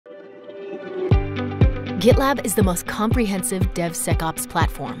GitLab is the most comprehensive DevSecOps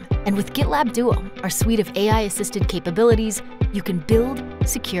platform. And with GitLab Duo, our suite of AI-assisted capabilities, you can build,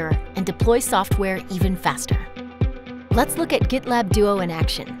 secure, and deploy software even faster. Let's look at GitLab Duo in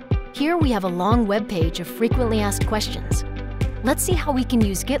action. Here we have a long web page of frequently asked questions. Let's see how we can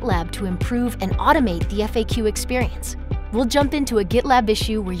use GitLab to improve and automate the FAQ experience. We'll jump into a GitLab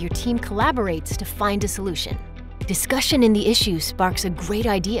issue where your team collaborates to find a solution. Discussion in the issue sparks a great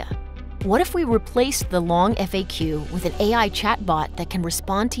idea. What if we replaced the long FAQ with an AI chatbot that can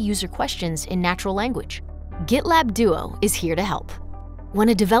respond to user questions in natural language? GitLab Duo is here to help. When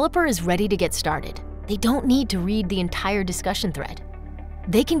a developer is ready to get started, they don't need to read the entire discussion thread.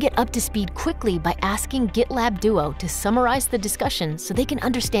 They can get up to speed quickly by asking GitLab Duo to summarize the discussion so they can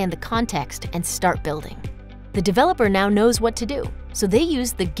understand the context and start building. The developer now knows what to do, so they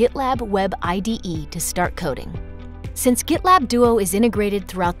use the GitLab Web IDE to start coding. Since GitLab Duo is integrated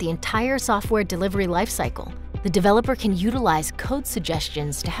throughout the entire software delivery lifecycle, the developer can utilize code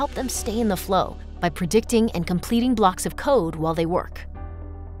suggestions to help them stay in the flow by predicting and completing blocks of code while they work.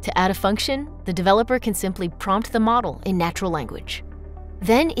 To add a function, the developer can simply prompt the model in natural language.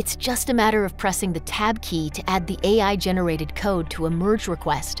 Then it's just a matter of pressing the Tab key to add the AI-generated code to a merge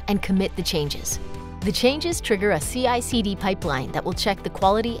request and commit the changes. The changes trigger a CI/CD pipeline that will check the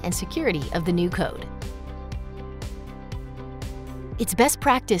quality and security of the new code. It's best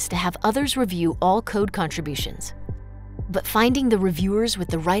practice to have others review all code contributions. But finding the reviewers with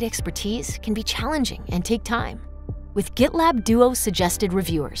the right expertise can be challenging and take time. With GitLab Duo suggested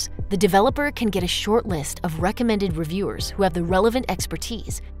reviewers, the developer can get a short list of recommended reviewers who have the relevant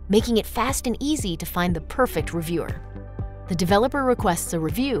expertise, making it fast and easy to find the perfect reviewer. The developer requests a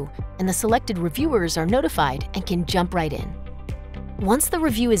review, and the selected reviewers are notified and can jump right in. Once the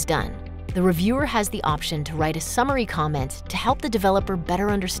review is done, the reviewer has the option to write a summary comment to help the developer better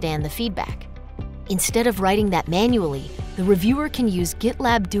understand the feedback. Instead of writing that manually, the reviewer can use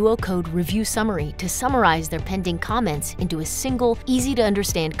GitLab Duo Code Review Summary to summarize their pending comments into a single,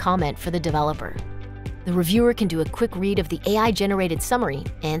 easy-to-understand comment for the developer. The reviewer can do a quick read of the AI-generated summary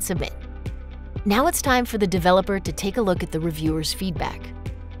and submit. Now it's time for the developer to take a look at the reviewer's feedback.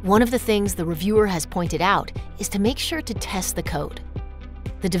 One of the things the reviewer has pointed out is to make sure to test the code.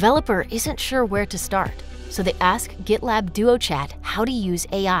 The developer isn't sure where to start, so they ask GitLab Duo Chat how to use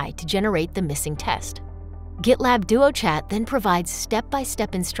AI to generate the missing test. GitLab Duo Chat then provides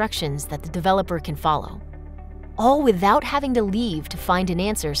step-by-step instructions that the developer can follow, all without having to leave to find an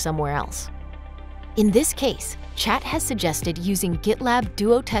answer somewhere else. In this case, Chat has suggested using GitLab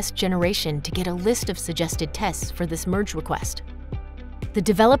Duo Test Generation to get a list of suggested tests for this merge request. The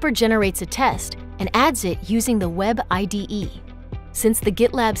developer generates a test and adds it using the Web IDE. Since the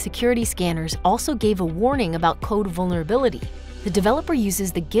GitLab security scanners also gave a warning about code vulnerability, the developer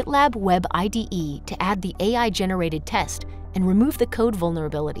uses the GitLab Web IDE to add the AI-generated test and remove the code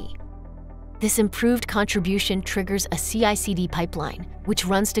vulnerability. This improved contribution triggers a CI/CD pipeline, which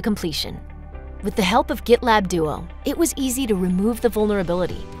runs to completion. With the help of GitLab Duo, it was easy to remove the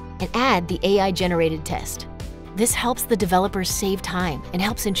vulnerability and add the AI-generated test. This helps the developers save time and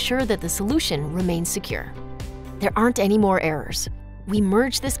helps ensure that the solution remains secure. There aren't any more errors. We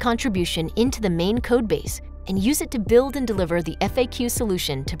merge this contribution into the main codebase and use it to build and deliver the FAQ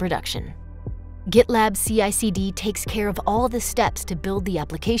solution to production. GitLab CI/CD takes care of all the steps to build the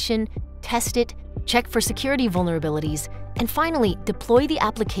application, test it, check for security vulnerabilities, and finally deploy the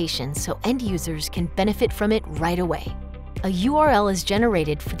application so end users can benefit from it right away. A URL is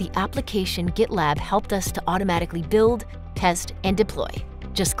generated for the application GitLab helped us to automatically build, test, and deploy.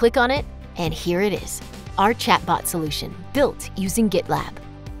 Just click on it, and here it is. Our chatbot solution, built using GitLab.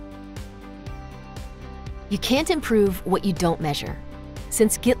 You can't improve what you don't measure.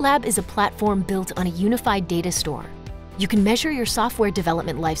 Since GitLab is a platform built on a unified data store, you can measure your software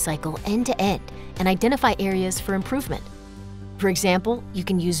development lifecycle end-to-end and identify areas for improvement. For example, you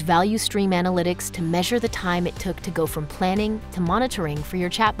can use value stream analytics to measure the time it took to go from planning to monitoring for your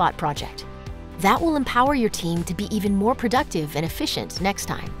chatbot project. That will empower your team to be even more productive and efficient next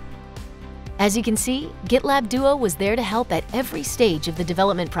time. As you can see, GitLab Duo was there to help at every stage of the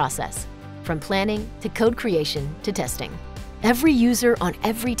development process, from planning to code creation to testing. Every user on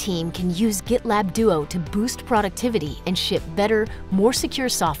every team can use GitLab Duo to boost productivity and ship better, more secure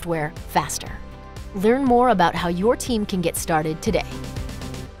software faster. Learn more about how your team can get started today.